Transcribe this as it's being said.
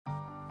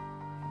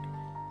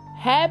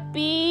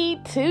Happy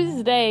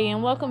Tuesday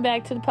and welcome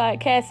back to the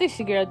podcast. It's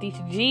your girl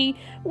Deisha G.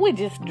 We're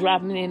just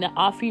dropping in to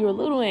offer you a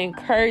little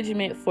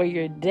encouragement for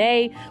your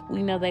day.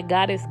 We know that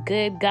God is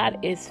good. God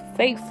is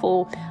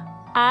faithful.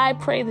 I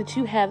pray that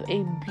you have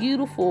a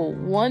beautiful,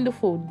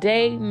 wonderful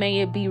day.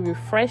 May it be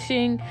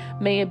refreshing.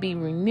 May it be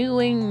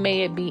renewing.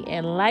 May it be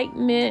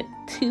enlightenment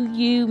to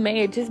you.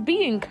 May it just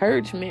be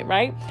encouragement,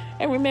 right?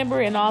 And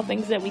remember, in all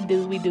things that we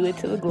do it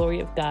to the glory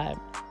of God.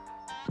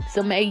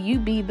 So may you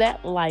be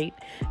that light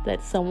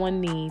that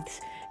someone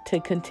needs to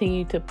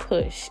continue to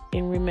push.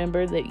 And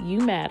remember that you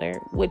matter,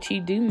 what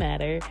you do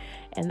matter,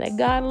 and that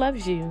God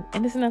loves you.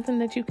 And there's nothing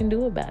that you can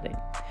do about it.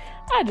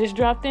 I just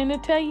dropped in to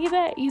tell you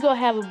that. You go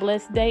have a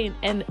blessed day.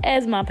 And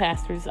as my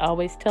pastors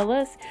always tell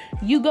us,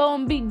 you go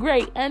and be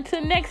great.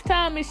 Until next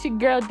time, it's your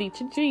girl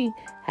Deisha G.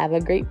 Have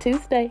a great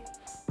Tuesday.